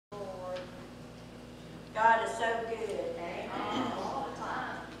God is so good. Amen. All the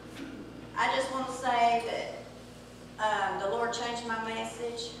time. I just want to say that the Lord changed my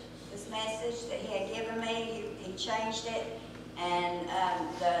message. This message that He had given me, He changed it. And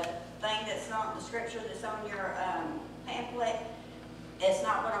the thing that's not, the scripture that's on your pamphlet, it's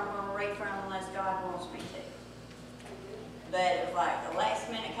not what I'm going to read from unless God wants me to. But it was like the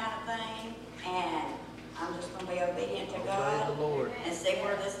last minute kind of thing, and I'm just going to be obedient to God and see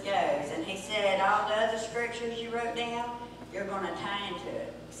where this goes. And He said all the other scriptures you wrote down, you're going to tie into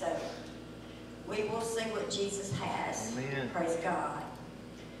it. So we will see what Jesus has. Amen. Praise God.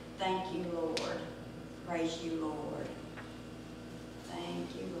 Thank you, Lord. Praise you, Lord.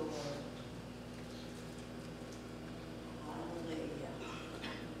 Thank you, Lord. Hallelujah.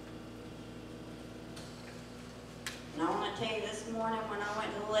 And I want to tell you, this morning when I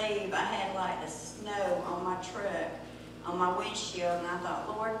went to leave, I had like the snow on my truck, on my windshield, and I thought,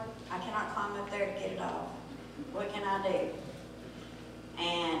 Lord, I cannot climb up there to get it off. What can I do?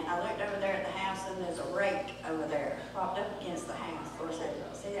 And I looked over there at the house, and there's a rake over there, propped up against the house. The Lord said,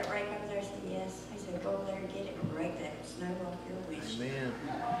 see that rake over there? I said, yes. He said, go over there and get it and rake that snow off your windshield. Amen.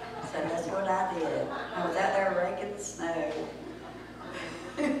 So that's what I did. I was out there raking the snow.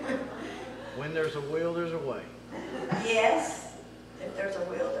 When there's a will, there's a way. Yes. If there's a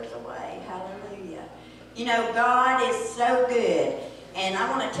will, there's a way. Hallelujah. You know, God is so good. And I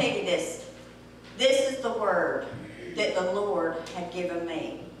want to tell you this. This is the word that the Lord had given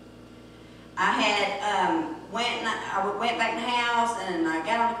me. I had went back in the house and I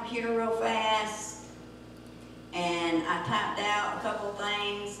got on the computer real fast and I typed out a couple of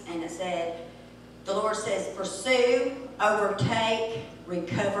things, and it said, the Lord says, pursue, overtake,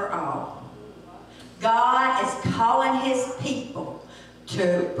 recover all. God is calling His people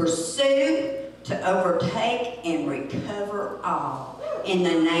to pursue, to overtake, and recover all in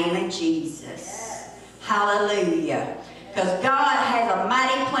the name of Jesus. Hallelujah. Because God has a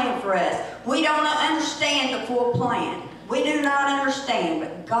mighty plan for us. We don't understand the full plan. We do not understand,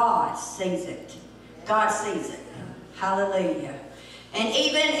 but God sees it. God sees it. Hallelujah. And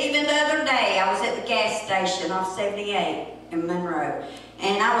even the other day, I was at the gas station off 78 in Monroe.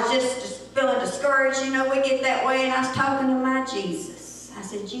 And I was just feeling discouraged. You know, we get that way. And I was talking to my Jesus. I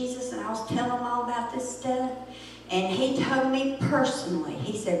said, Jesus, and I was telling him all about this stuff. And He told me personally,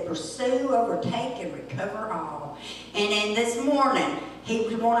 He said, pursue, overtake, and recover all. And then this morning,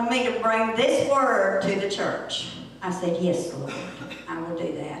 He wanted me to bring this word to the church. I said, yes, Lord, I will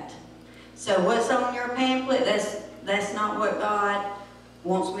do that. So what's on your pamphlet, that's not what God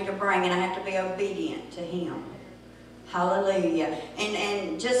wants me to bring, and I have to be obedient to Him. Hallelujah.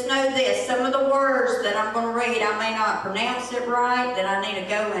 And just know this, some of the words that I'm going to read, I may not pronounce it right, that I need to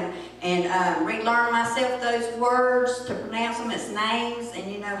go and relearn myself those words to pronounce them as names.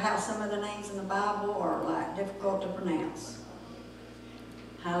 And you know how some of the names in the Bible are like difficult to pronounce.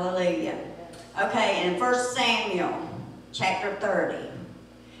 Hallelujah. Okay, in 1 Samuel chapter 30.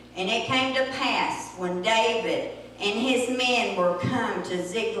 And it came to pass when David and his men were come to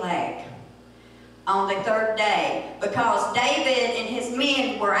Ziklag on the third day, because David and his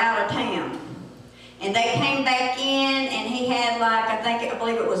men were out of town. And they came back in, and he had like, I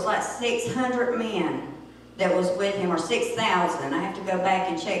believe it was like 600 men that was with him, or 6,000. I have to go back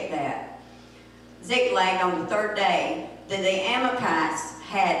and check that. Ziklag on the third day, the Amalekites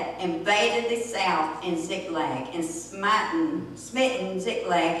had invaded the south in Ziklag, and smitten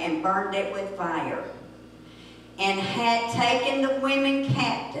Ziklag and burned it with fire, and had taken the women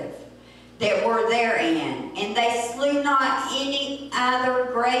captive that were therein, and they slew not any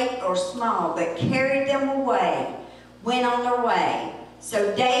either great or small, but carried them away, went on their way.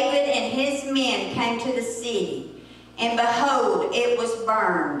 So David and his men came to the city, and behold, it was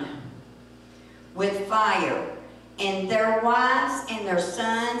burned with fire, and their wives and their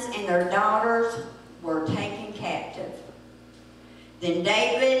sons and their daughters were taken captive. Then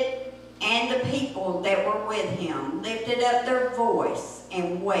David and the people that were with him lifted up their voice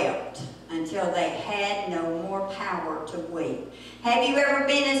and wept until they had no more power to weep. Have you ever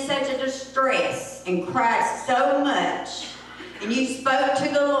been in such a distress and cried so much, and you spoke to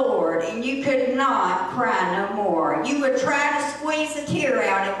the Lord and you could not cry no more? You would try to squeeze a tear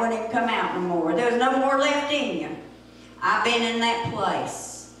out and it wouldn't come out no more. There was no more left in you. I've been in that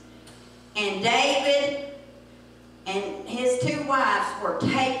place. And David and his two wives were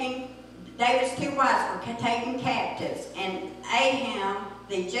taken, David's two wives were taken captives, and Aham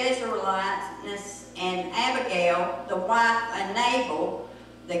the Jezreelite and Abigail, the wife of Nabal,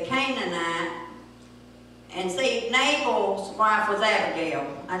 the Canaanite. And see, Nabal's wife was Abigail.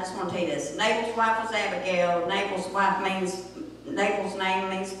 I just want to tell you this. Nabal's wife was Abigail. Nabal's name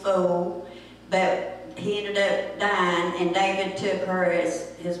means fool. But he ended up dying, and David took her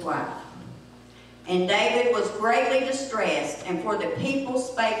as his wife. And David was greatly distressed, and for the people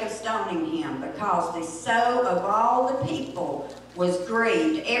spake of stoning him, because the soul of all the people was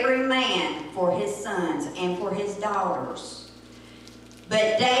grieved, every man for his sons and for his daughters.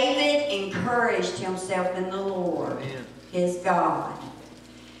 But David encouraged himself in the Lord, his God.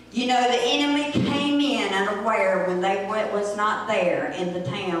 You know, the enemy came in unaware when they was not there in the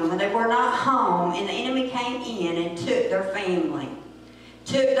town, when they were not home, and the enemy came in and took their family,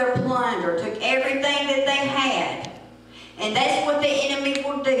 took their plunder, took everything that they had. And that's what the enemy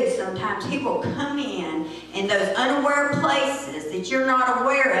will do sometimes. He will come in those unaware places that you're not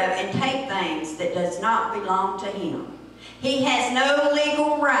aware of, and take things that does not belong to him. He has no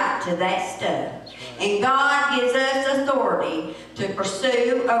legal right to that stuff. And God gives us authority to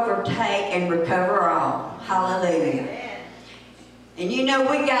pursue, overtake, and recover all. Hallelujah. And you know,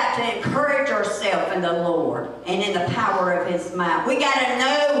 we got to encourage ourselves in the Lord and in the power of his might. We got to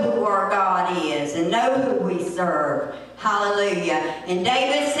know who our God is and know who we serve. Hallelujah. And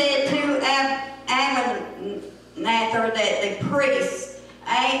David said to Abinadab, that the priest,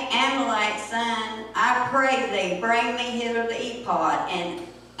 Amalek's son, I pray thee, bring me hither the ephod. And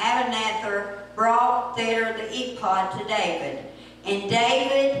Abinadab brought thither the ephod to David. And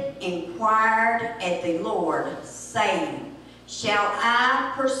David inquired at the Lord, saying, shall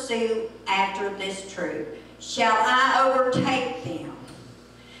I pursue after this troop? Shall I overtake them?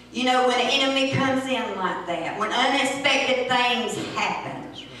 You know, when an enemy comes in like that, when unexpected things happen,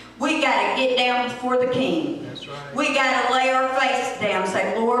 we got to get down before the King. That's right. We got to lay our face down and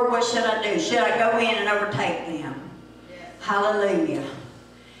say, Lord, what should I do? Should I go in and overtake them? Yes. Hallelujah.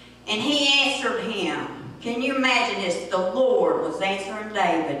 And he answered him. Can you imagine this? The Lord was answering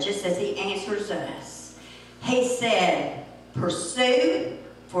David just as he answers us. He said, pursue,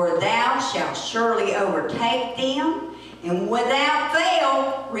 for thou shalt surely overtake them, and without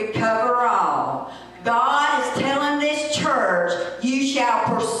fail recover all. God is telling this church, you shall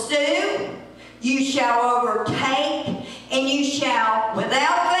pursue, you shall overtake, and you shall,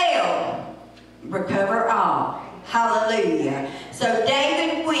 without fail, recover all. Hallelujah. So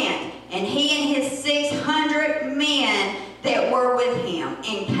David went, and he and his 600 men that were with him,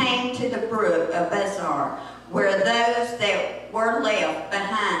 and came to the brook of Besar, where those that were left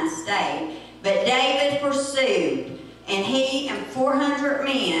behind stayed. But David pursued, and he and 400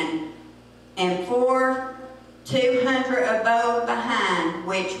 men, and 200 abode behind,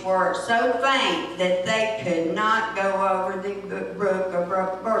 which were so faint that they could not go over the brook of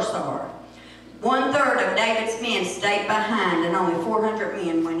Besar. 1/3 of David's men stayed behind, and only 400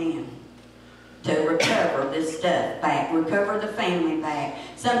 men went in to recover this stuff back, recover the family back.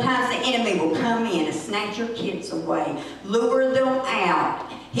 Sometimes the enemy will come in and snatch your kids away, lure them out.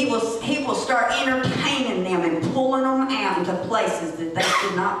 He will start entertaining them and pulling them out into places that they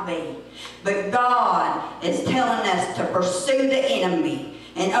should not be. But God is telling us to pursue the enemy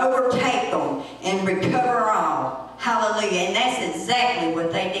and overtake them and recover all. Hallelujah. And that's exactly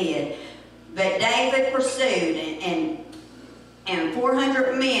what they did. But David pursued, and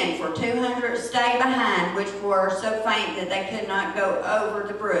 400 men for 200 stayed behind, which were so faint that they could not go over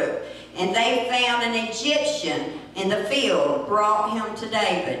the brook. And they found an Egyptian in the field, brought him to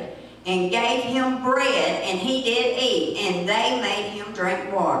David, and gave him bread, and he did eat, and they made him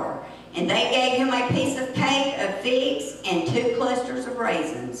drink water. And they gave him a piece of cake of figs and 2 clusters of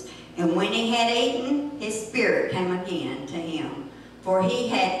raisins. And when he had eaten, his spirit came again to him, for he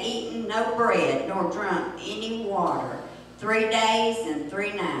had eaten no bread nor drunk any water 3 days and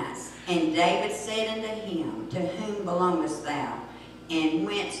 3 nights. And David said unto him, to whom belongest thou, and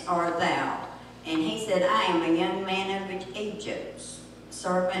whence art thou? And he said, I am a young man of Egypt,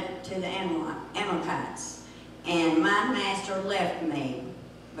 servant to the Amalekites. And my master left me,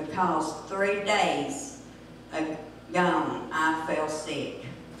 because 3 days agone I fell sick.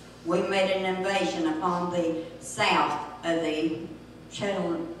 We made an invasion upon the south of the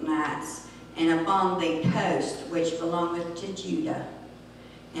Chetonites, and upon the coast which belongeth to Judah,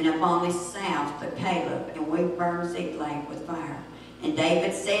 and upon the south of Caleb, and we burned Ziklag with fire. And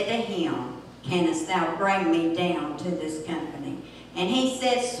David said to him, canst thou bring me down to this company? And he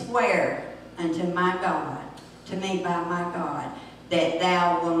said, swear unto my God, to me by my God, that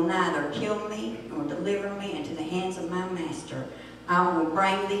thou wilt neither kill me nor deliver me into the hands of my master. I will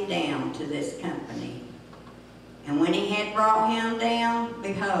bring thee down to this company. And when he had brought him down,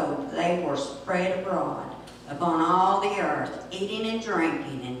 behold, they were spread abroad upon all the earth, eating and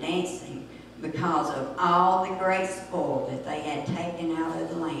drinking and dancing, because of all the great spoil that they had taken out of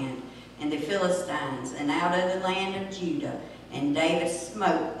the land, and the Philistines, and out of the land of Judah, And David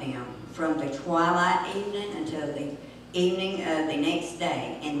smote them from the twilight evening until the evening of the next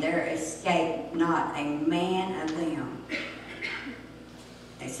day, and there escaped not a man of them,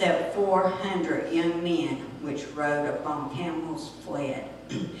 except 400 young men which rode upon camels fled.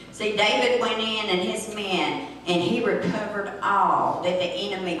 See, David went in and his men, and he recovered all that the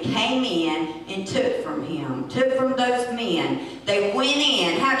enemy came in and took from him, took from those men. They went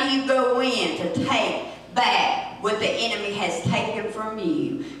in. How do you go in to take back what the enemy has taken from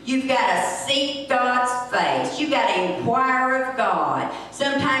you? You've got to seek God's face. You've got to inquire of God.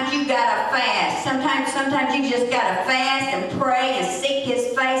 Sometimes you've got to fast. Sometimes you just got to fast and pray and seek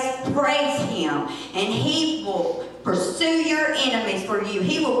His face. Praise Him. And He will pursue your enemies for you.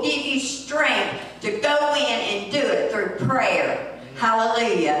 He will give you strength to go in and do it through prayer.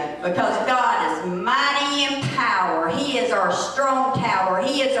 Hallelujah. Because God is mighty in power. He is our strong tower.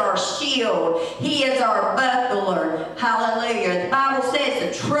 He is our shield. He is our buckler. Hallelujah. The Bible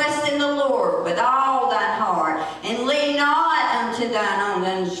says to trust in the Lord with all thine heart and lean not unto thine own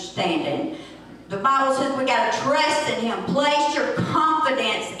understanding. The Bible says we got to trust in Him. Place your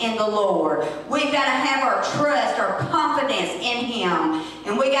confidence in the Lord. We've got to have our trust, our confidence in Him.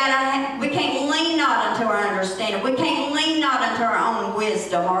 And we can't lean not unto our understanding. We can't lean not unto our own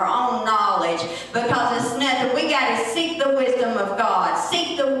wisdom, our own knowledge, because it's nothing. We got to seek the wisdom of God,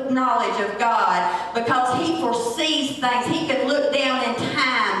 seek the knowledge of God, because He foresees things. He can look down in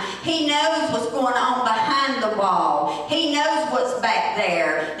time. He knows what's going on behind the wall. He knows what's back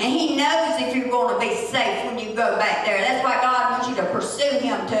there, and He knows if you're going to be safe when you go back there. That's why God wants you to pursue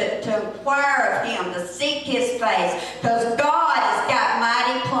Him, to inquire of Him, to seek His face, because God has got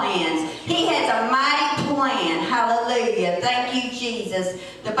mighty plans. He has a mighty plan. Hallelujah. Thank you, Jesus.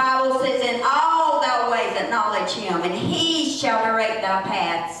 The Bible says, in all thy ways acknowledge Him, and He shall direct thy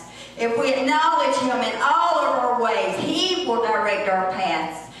paths. If we acknowledge Him in all of our ways, He will direct our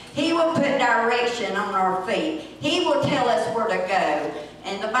paths. He will put direction on our feet. He will tell us where to go.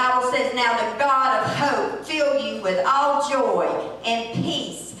 And the Bible says, now the God of hope fill you with all joy and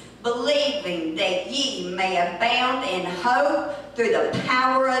peace, believing that ye may abound in hope through the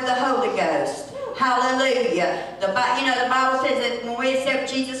power of the Holy Ghost. Hallelujah. The Bible says that when we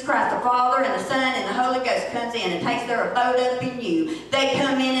accept Jesus Christ, the Father and the Son and the Holy Ghost comes in and takes their abode up in you. They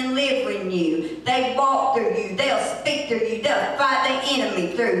come in and live in you. They walk through you. They'll speak through you. They'll fight the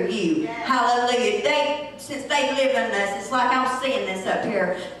enemy through you. Hallelujah. Since they live in us, it's like I'm seeing this up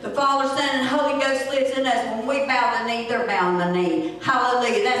here. The Father, Son, and Holy Ghost lives in us. When we bow the knee, they're bowing the knee.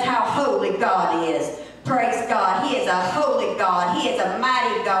 Hallelujah. That's how holy God is. Praise God. He is a holy God. He is a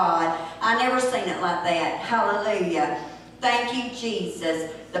mighty God. I never seen it like that. Hallelujah. Thank you,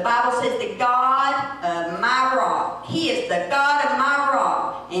 Jesus. The Bible says the God of my rock. He is the God of my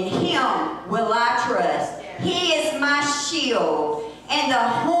rock. In Him will I trust. He is my shield and the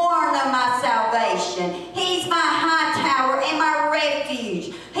horn of my salvation. He's my high tower and my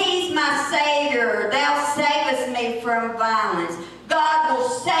refuge. He's my Savior. Thou savest me from violence. God will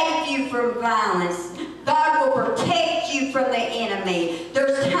save you from violence. God will protect you from the enemy.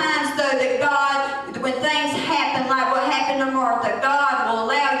 There's times, though, that God, when things happen like what happened to Martha, God will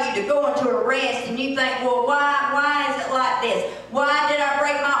allow you to go into a rest, and you think, well, why is it like this? Why did I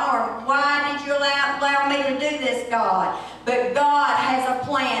break my arm? Why did you allow me to do this, God? But God has a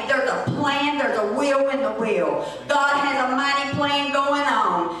plan. There's a plan. There's a will in the will. God has a mighty plan going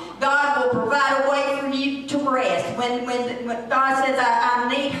on. God will provide a way for you to rest. When God says, I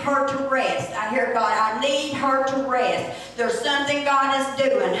need her to rest, I hear God, I need her to rest. There's something God is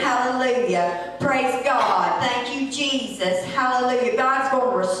doing. Hallelujah. Praise God. Thank you, Jesus. Hallelujah. God's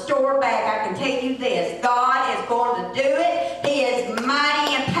going to restore back. I can tell you this. God is going to do it. He is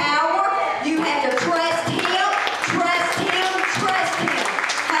mighty in power. You have to trust Him. Trust Him. Trust Him.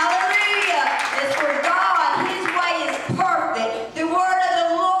 Hallelujah. It's for God. His way is perfect. The word of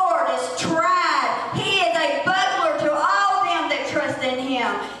the Lord is tried. He is a buckler to all them that trust in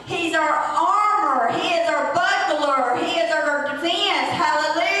Him. He's our armor. He is our buckler. He is our defense.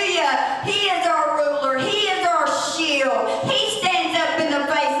 Hallelujah. He is our ruler. He is our shield. He stands up in the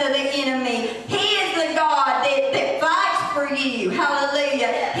face of the enemy. He is the God that fights for you.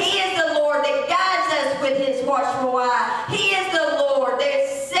 Hallelujah. He is the Lord that guides us with His watchful eye. He is the Lord that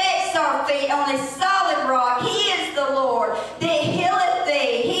sets our feet on a solid rock. He is the Lord that healeth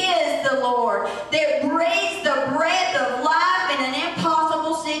thee. He is the Lord that breathes the breath of life in an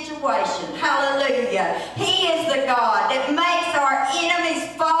impossible situation. Hallelujah. He is the God that makes our enemies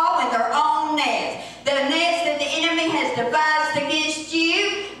fall in their own nets. The nets that the enemy has devised against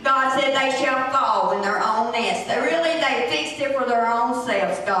you, God said they shall fall in their own nets. They fixed it for their own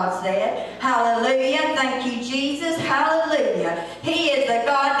selves, God said. Hallelujah. Thank you, Jesus. Hallelujah. Hallelujah. He is the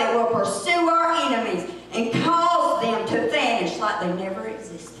God that will pursue our enemies and cause them to vanish like they never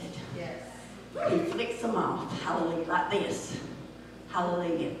existed. Yes. He flicks them off. Hallelujah. Like this.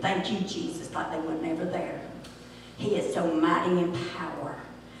 Hallelujah. Thank you, Jesus. Like they were never there. He is so mighty in power.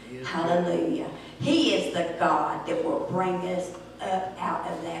 Hallelujah. He is the God that will bring us up out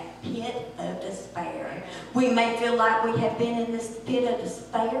of that pit of despair. We may feel like we have been in this pit of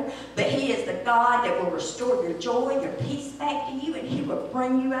despair, but He is the God that will restore your joy, your peace back to you, and He will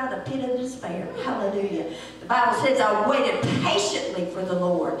bring you out of the pit of despair. Hallelujah. The Bible says, I waited patiently for the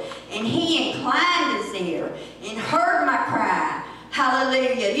Lord, and He inclined His ear and heard my cry.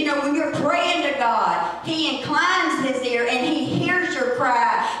 Hallelujah. You know, when you're praying to God, He inclines His ear and He hears your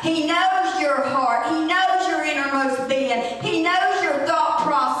cry. He knows your heart. He knows your innermost being. He knows your thought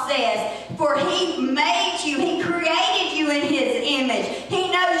process. For He made you. He created you in His image.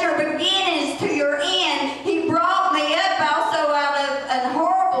 He knows your beginnings to your end. He brought me up also out of a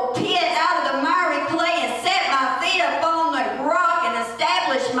horrible pit, out of the miry clay, and set my feet upon the rock and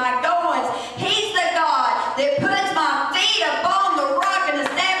established my goings. He's the God that puts my feet upon the rock and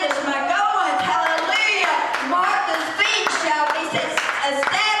established my goings. Hallelujah. Martha's feet shall be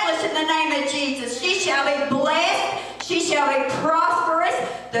established in the name of Jesus. She shall be blessed. She shall be prosperous.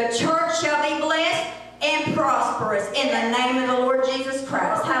 The church shall be blessed and prosperous in the name of the Lord Jesus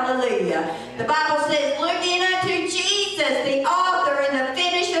Christ. Hallelujah. The Bible says, looking unto Jesus, the author and the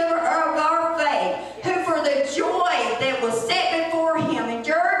finisher of our faith, who for the joy that was set before Him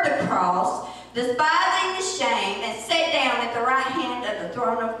endured the cross, despising the shame, and sat down at the right hand of the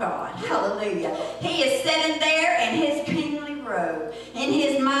throne of God. Hallelujah. He is sitting there in His kingly robe, in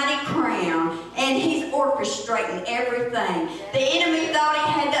His mighty crown, and He's orchestrating everything. The enemy thought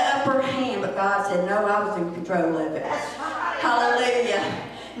he had the upper hand, but God said, no, I was in control of it. Hallelujah.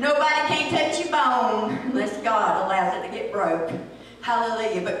 Nobody can touch your bone unless God allows it to get broke.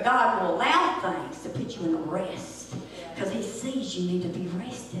 Hallelujah. But God will allow things to put you in a rest, because He sees you need to be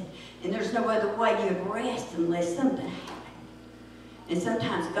rested. And there's no other way you'd rest unless something happened. And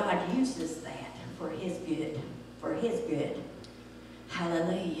sometimes God uses that for His good. For His good.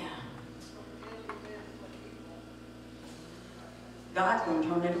 Hallelujah. God's going to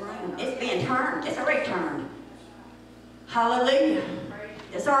turn it around. It's being turned. It's already turned. Hallelujah.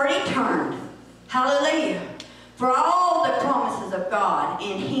 It's already turned. Hallelujah. For all the promises of God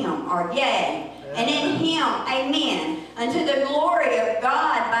in Him are yea, and in Him, amen, unto the glory of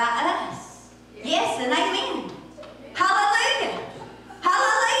God by us. Yes and amen. Hallelujah.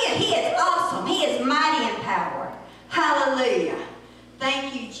 Hallelujah. He is awesome. He is mighty in power. Hallelujah.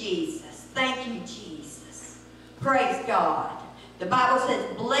 Thank you, Jesus. Thank you, Jesus. Praise God. The Bible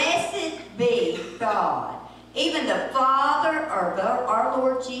says, blessed be God, even the Father of our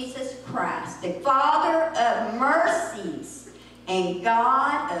Lord Jesus Christ, the Father of mercies and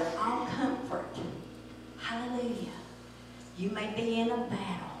God of all comfort. Hallelujah. You may be in a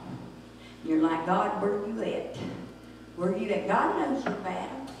battle. You're like, God, where are you at? Where are you at? God knows your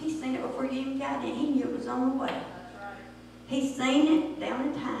battle. He's seen it before you even got it. He knew it was on the way. He's seen it down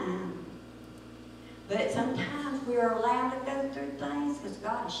in time. But sometimes we are allowed to go through things because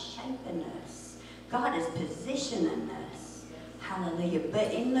God is shaping us. God is positioning us. Hallelujah.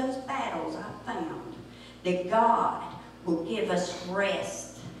 But in those battles, I found that God will give us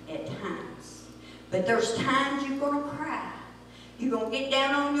rest at times. But there's times you're going to cry. You're going to get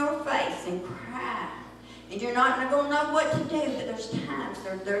down on your face and cry. And you're not going to know what to do. But there's times,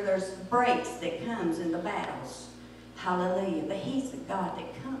 there's breaks that comes in the battles. Hallelujah. But He's the God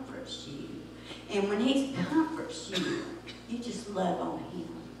that comforts you. And when He comforts you, you just love on Him.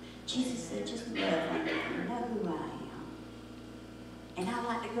 Jesus said, just love on me. You know who I am. And I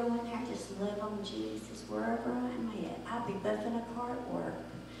like to go in there and just love on Jesus wherever I'm at. I'll be buffing a car at work,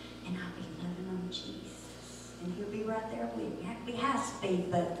 and I'll be loving on Jesus. And He'll be right there with me. I can be high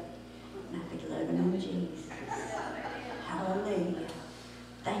speed buffing, and I'll be loving on Jesus. Hallelujah.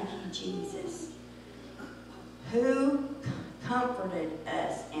 Thank you, Jesus. Who comforted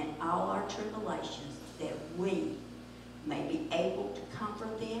us in all our tribulations, that we may be able to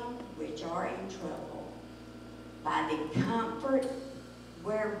comfort them which are in trouble, by the comfort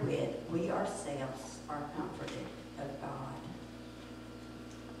wherewith we ourselves are comforted of God.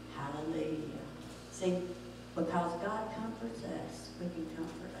 Hallelujah. See, because God comforts us, we can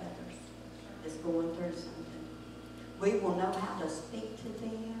comfort others that's going through something. We will know how to speak to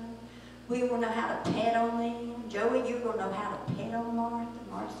them. We will know how to pet on them. Joey, you're going to know how to pet on Martha.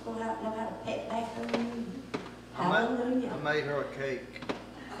 Martha's going to know how to pet back on you. Hallelujah. I made her a cake.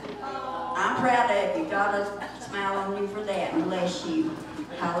 I'm proud of you. God will smile on you for that and bless you.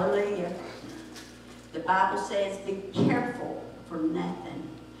 Hallelujah. The Bible says, be careful for nothing,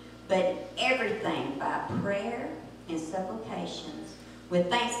 but everything by prayer and supplications. With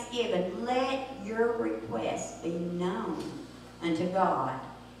thanksgiving, let your requests be known unto God,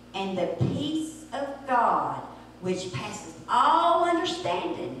 and the peace of God, which passes all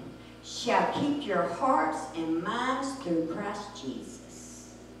understanding, shall keep your hearts and minds through Christ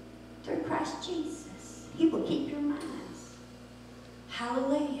Jesus. Through Christ Jesus. He will keep your minds.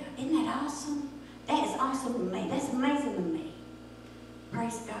 Hallelujah. Isn't that awesome? That is awesome to me. That's amazing to me.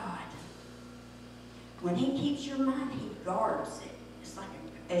 Praise God. When He keeps your mind, He guards it.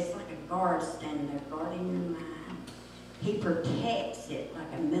 It's like a guard standing there guarding your mind. He protects it like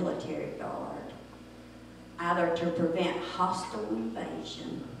a military guard, either to prevent hostile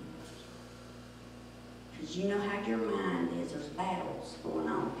invasion. Because you know how your mind is. There's battles going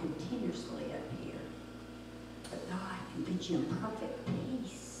on continuously up here. But God can put you in perfect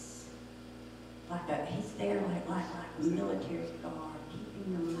peace. He's there like a military guard,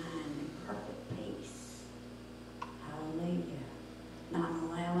 keeping your mind in perfect peace. Hallelujah. Not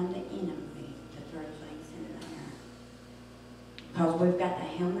allowing the enemy to throw things in there. Because we've got the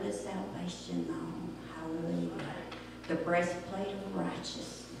helmet of salvation on. Hallelujah. The breastplate of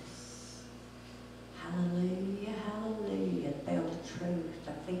righteousness. Hallelujah, hallelujah. The belt of truth.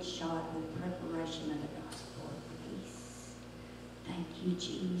 The feet shod with preparation of the gospel of peace. Thank you,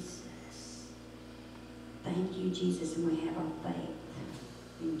 Jesus. Thank you, Jesus. And we have our faith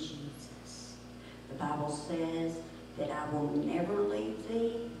in Jesus. The Bible says that I will never leave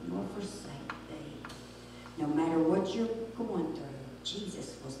thee nor forsake thee. No matter what you're going through,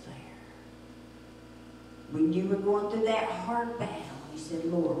 Jesus was there. When you were going through that hard battle, you said,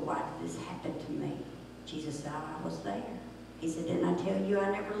 Lord, why did this happen to me? Jesus said, I was there. He said, didn't I tell you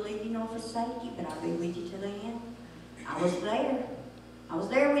I never leave you nor forsake you, but I'll be with you to the end? I was there. I was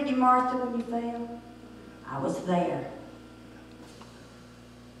there with you, Martha, when you fell. I was there.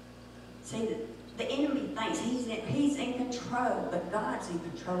 See, the enemy thinks he's in control, but God's in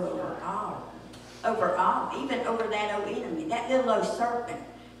control over all. Over all, even over that old enemy, that little old serpent,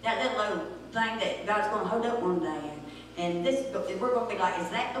 that little old thing that God's going to hold up one day. And we're going to be like, is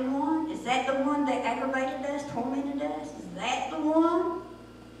that the one? Is that the one that aggravated us, tormented us? Is that the one?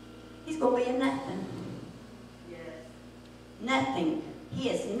 He's going to be a nothing. Yes. Nothing. He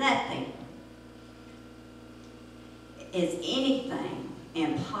is nothing. Is anything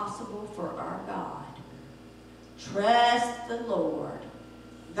impossible for our God? Trust the Lord.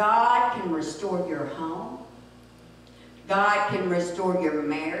 God can restore your home. God can restore your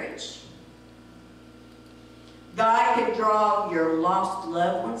marriage. God can draw your lost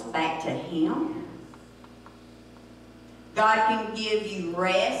loved ones back to Him. God can give you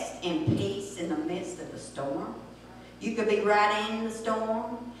rest and peace in the midst of the storm. You could be right in the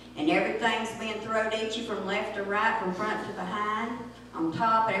storm, and everything's being thrown at you from left to right, from front to behind, on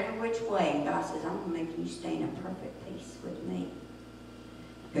top, and every which way. And God says, I'm going to make you stand in perfect peace with me.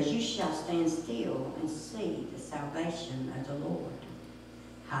 Because you shall stand still and see the salvation of the Lord.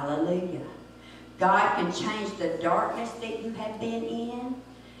 Hallelujah. God can change the darkness that you have been in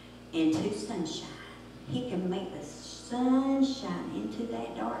into sunshine. He can make the sun shine into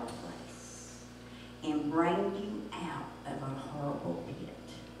that dark place and bring you out of a horrible pit.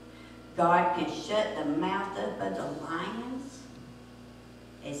 God can shut the mouth up of the lions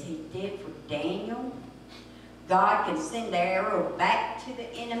as He did for Daniel. God can send the arrow back to the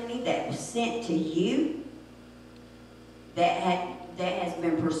enemy that was sent to you, that has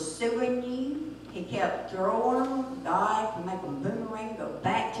been pursuing you. He kept throwing them. God can make them boomerang, go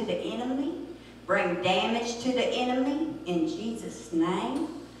back to the enemy, bring damage to the enemy in Jesus' name.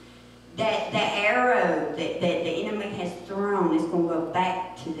 That arrow that the enemy has thrown is going to go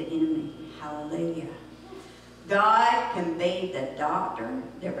back to the enemy. Hallelujah. God can be the doctor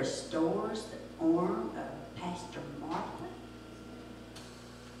that restores the arm of Pastor Martha.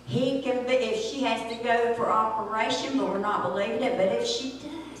 He can be, if she has to go for operation, but we're not believing it, but if she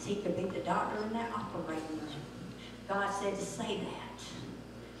does, He could be the doctor in that operating room. God said to say that.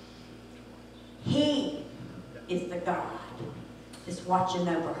 He is the God that's watching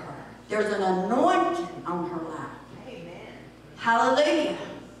over her. There's an anointing on her life. Amen. Hallelujah.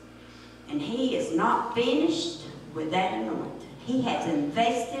 And He is not finished with that anointing. He has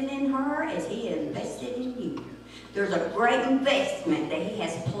invested in her as He invested in you. There's a great investment that He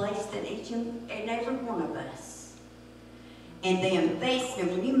has placed in each and every one of us. And the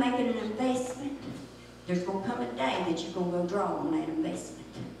investment, when you make it an investment, there's going to come a day that you're going to go draw on that investment.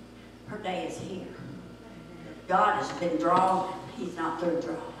 Her day is here. God has been drawing. He's not through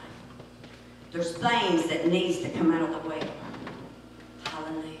drawing. There's things that needs to come out of the well.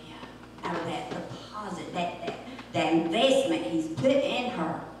 Hallelujah. Out of that deposit, that investment that He's put in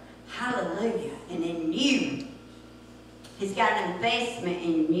her. Hallelujah. And in you. He's got an investment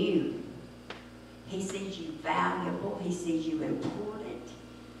in you. He sees you valuable. He sees you important.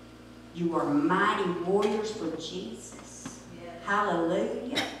 You are mighty warriors for Jesus. Yes.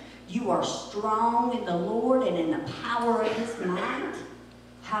 Hallelujah. You are strong in the Lord and in the power of His might.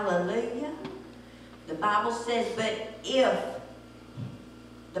 Hallelujah. The Bible says, but if,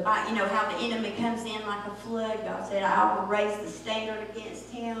 you know how the enemy comes in like a flood, God said, I will raise the standard against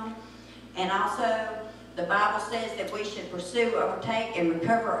him. And also, the Bible says that we should pursue, overtake, and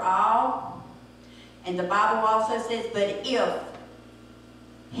recover all. And the Bible also says, but if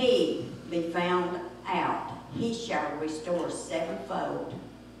he be found out, he shall restore sevenfold.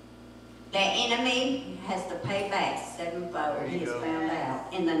 That enemy has to pay back sevenfold. He is found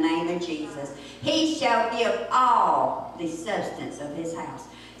out in the name of Jesus. He shall give all the substance of his house.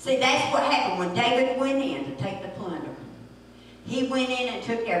 See, that's what happened when David went in to take the plunder. He went in and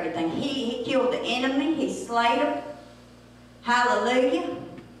took everything. He killed the enemy. He slayed him. Hallelujah.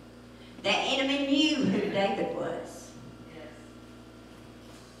 That enemy knew who David was. Yes.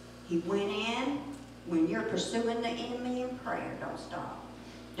 He went in. When you're pursuing the enemy in prayer, don't stop.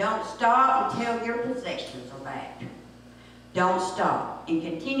 Don't stop until your possessions are back. Don't stop. And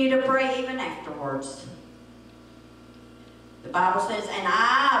continue to pray even afterwards. The Bible says, and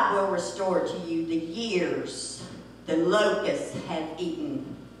I will restore to you the years the locusts have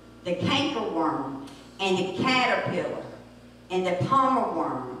eaten, the cankerworm, and the caterpillar, and the palmer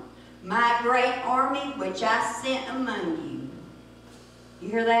worm, my great army which I sent among you.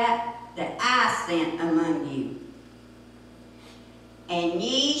 You hear that? That I sent among you. And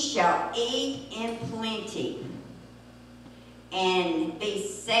ye shall eat in plenty, and be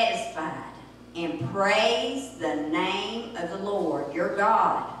satisfied, and praise the name of the Lord your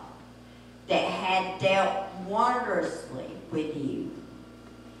God, that had dealt wondrously with you.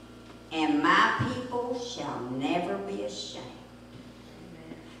 And my people shall never be ashamed.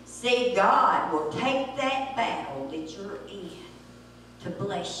 Amen. See, God will take that battle that you're in to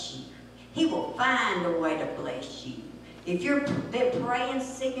bless you. He will find a way to bless you. If you've been praying,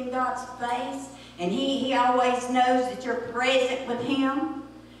 seeking God's face, and He always knows that you're present with Him,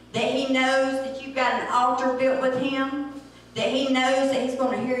 that He knows that you've got an altar built with Him, that He knows that He's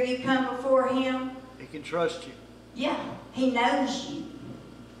going to hear you come before Him. He can trust you. Yeah, He knows you.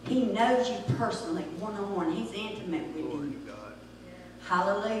 He knows you personally, one-on-one. He's intimate with Glory you. to God.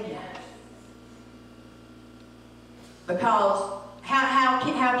 Hallelujah. Yes. Because how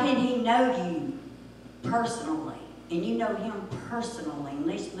can He know you personally? And you know Him personally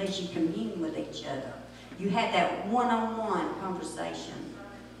unless you commune with each other. You have that one-on-one conversation.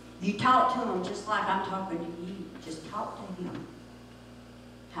 You talk to Him just like I'm talking to you. Just talk to Him.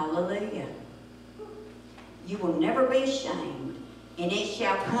 Hallelujah. You will never be ashamed. And it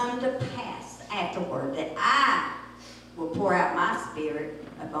shall come to pass afterward that I will pour out my Spirit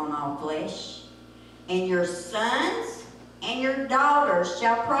upon all flesh. And your sons and your daughters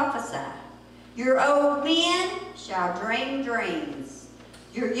shall prophesy. Your old men shall dream dreams.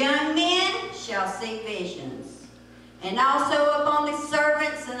 Your young men shall see visions. And also upon the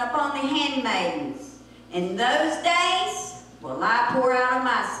servants and upon the handmaidens. In those days will I pour out of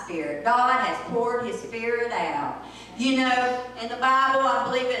my Spirit. God has poured His Spirit out. You know, in the Bible, I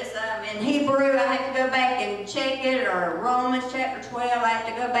believe it's in Hebrew, I have to go back and check it, or Romans chapter 12, I have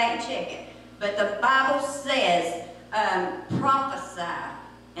to go back and check it. But the Bible says, prophesy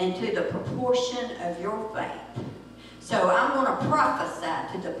into the proportion of your faith. So I'm going to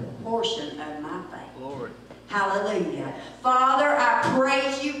prophesy to the proportion of my faith. Glory. Hallelujah. Father, I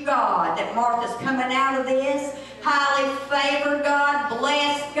praise you, God, that Martha's coming out of this. Highly favored, God.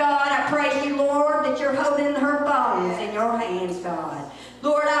 Blessed, God. I praise you, Lord, that you're holding her bones in your hands, God.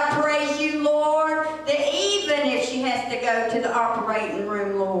 Lord, I praise you, Lord, that even if she has to go to the operating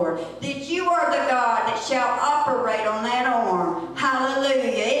room, Lord, that you are the God that shall operate on that arm.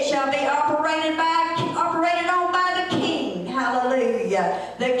 Hallelujah. It shall be operated on by the King.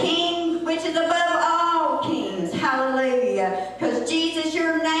 Hallelujah. The King which is above all kings. Hallelujah. Because Jesus,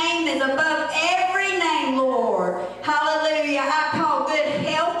 your name is above every name, Lord. Hallelujah. I call good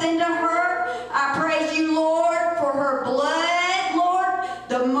health into her. I praise you, Lord, for her blood, Lord,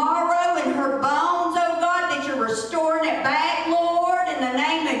 the marrow in her bones, oh God, that you're restoring it back, Lord, in the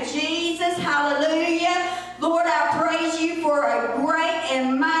name of Jesus. Hallelujah. Lord, I praise you for a great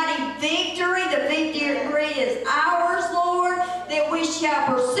and mighty victory. The victory is ours, Lord, that we shall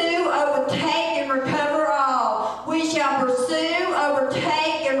pursue, overtake, and recover all. We shall pursue,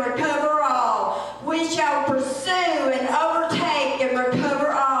 overtake, and recover all. We shall pursue and overtake and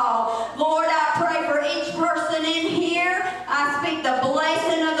recover all. Lord, I pray for each person in here. I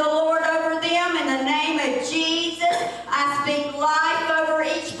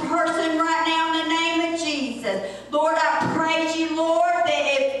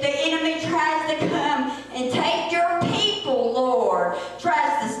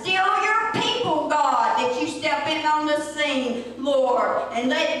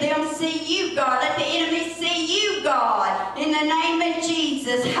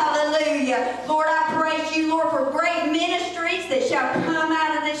Jesus. Hallelujah. Lord, I praise you, Lord, for great ministries that shall come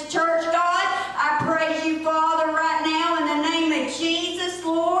out of this church, God. I praise you, Father, right now in the name of Jesus,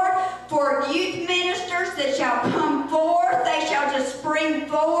 Lord, for youth ministers that shall come forth. They shall just spring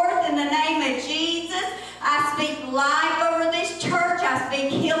forth in the name of Jesus. I speak life over this church. I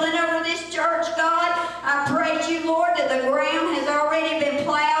speak healing over this church, God. I praise you, Lord, that the ground has already been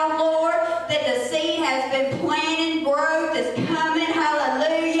plowed, Lord, that the seed has been planted, growth is coming.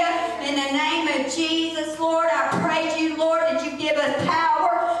 Hallelujah. In the name of Jesus, Lord, I praise you, Lord, that you give us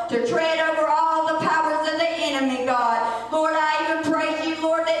power to tread over all the powers of the enemy, God. Lord, I even praise you,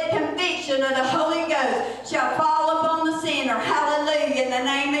 Lord, that conviction of the Holy Ghost shall fall upon the sinner. Hallelujah. In the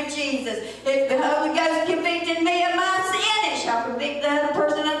name of Jesus. If the Holy Ghost convicted me of my sin, it shall convict the other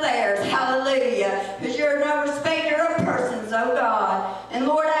person of theirs. Hallelujah. Because you're no respecter of persons, oh God. And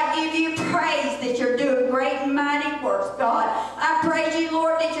Lord, I give you praise that you're doing great and mighty works, God. I praise you,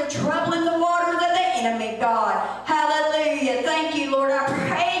 Lord, that you're troubling the waters of the enemy, God. Hallelujah. Thank you, Lord. I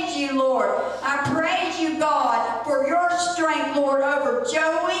praise you, Lord. I praise you, God, for your strength, Lord, over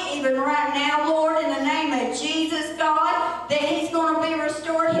Joey, even right now, Lord, in the name of Jesus, God, that he's going to be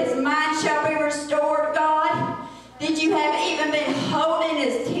restored. His mind shall be restored, God. That you have even been holding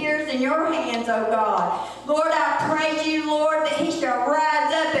his tears in your hands, oh God. Lord, I praise you, Lord, that he shall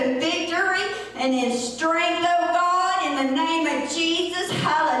rise up in victory and in strength, oh God, in the name of Jesus.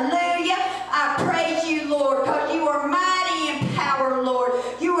 Hallelujah. I praise you, Lord, because you are mighty in power, Lord.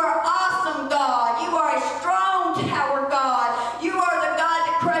 You are awesome, God. You are a strong tower, God. You are the God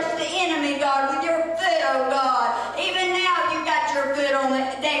that crushed the enemy, God, with your foot, oh God. Even now, you got your foot on the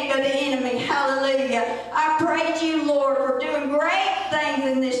neck of the enemy. Hallelujah. I praise you, Lord, for doing great things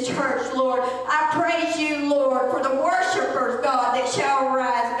in this church, Lord. I praise you, Lord, for the worshipers, God, that shall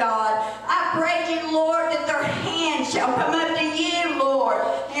rise, God. I praise you, Lord, that their hands shall come up to you, Lord,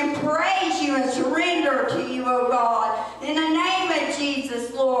 and praise you and surrender to you, oh God. In the name of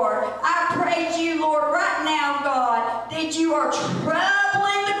Jesus, Lord, I praise you, Lord, right now, God, that you are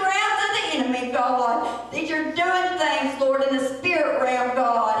troubling the grounds of the enemy, God, that you're doing things, Lord, in the spirit realm,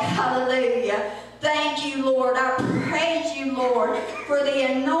 God. Hallelujah. Thank you, Lord. I praise you, Lord, for the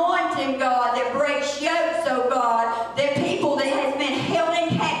anointing, God, that breaks yokes, oh God, that people that has been held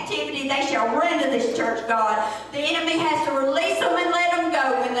in captivity, they shall run to this church, God. The enemy has to release them and let them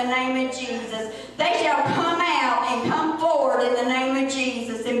go in the name of Jesus. They shall come out and come forward in the name of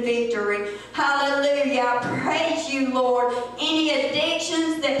Jesus in victory. Hallelujah. I praise you, Lord. Any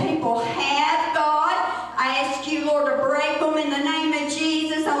addictions that people have, God, I ask you, Lord, to break them in the name of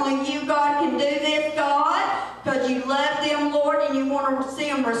Jesus. Only you, God, can do this, God, because you love them, Lord, and you want to see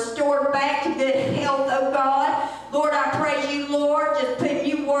them restored back to good health, oh God. Lord, I praise you, Lord, just putting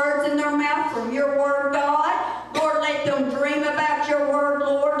you words in their mouth from your word, God. Lord, let them dream about your word,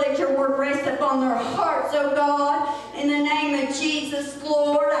 Lord. Let your word rest upon their hearts, oh God. In the name of Jesus,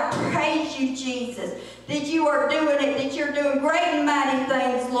 Lord, I praise you, Jesus, that you are doing it, that you're doing great and mighty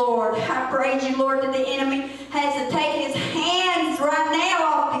things, Lord. I praise you, Lord, that the enemy has to take his hands right now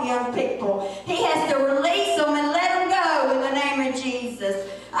off the young people. He has to release them and let them go in the name of Jesus.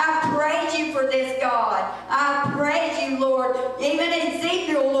 I praise you for this, God. I praise you, Lord. Even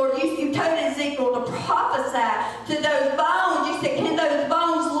Ezekiel, Lord, you told Ezekiel to prophesy to those bones. You said, can those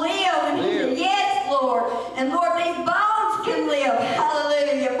bones live? And he said, yes, Lord. And Lord, these bones can live.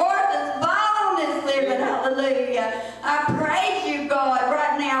 Hallelujah. Martha's bone is living. Hallelujah. I praise you, God,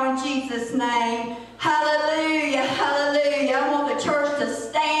 right now in Jesus' name. Hallelujah. Hallelujah. I want the church to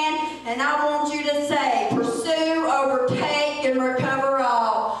stand, and I want you to say, pursue, overtake, and recover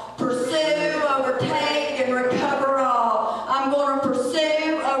all. Pursue, overtake, and recover all. I'm going to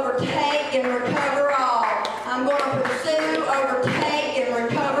pursue, overtake, and recover all. I'm going to pursue, overtake, and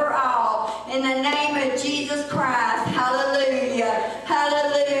recover all. In the name of Jesus Christ. Hallelujah.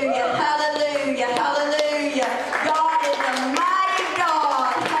 Hallelujah. Hallelujah. Hallelujah. God is a mighty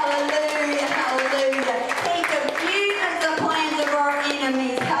God. Hallelujah. Hallelujah. He confuses the plans of our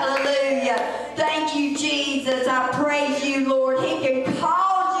enemies. Hallelujah. Thank you, Jesus. I praise you, Lord. He can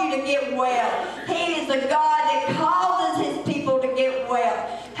cause you to get well. He is the God that causes his people to get well.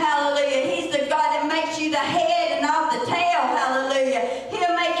 Hallelujah. He's the God that makes you the head and not the tail. Hallelujah.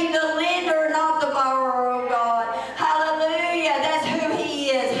 He'll make you the lender and not the borrower, oh God. Hallelujah. That's who he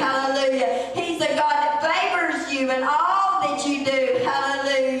is. Hallelujah. He's the God that favors you in all that you do.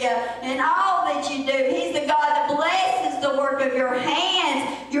 Hallelujah. In all that you do. He's the God that blesses the work of your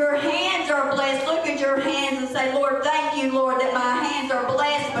hands. Your hands are blessed. Look at your hands and say, Lord, thank you, Lord, that my hands are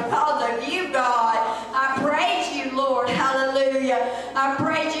blessed because of you, God. I praise you, Lord. Hallelujah. I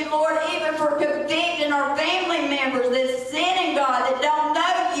praise you, Lord, even for convicting our family members that's sinning, God, that don't know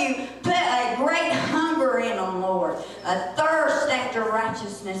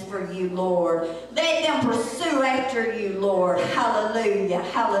you, Lord. Let them pursue after you, Lord. Hallelujah,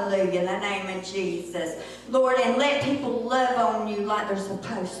 hallelujah, in the name of Jesus. Lord, and let people love on you like they're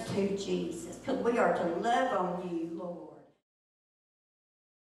supposed to, Jesus. Because we are to love on you, Lord.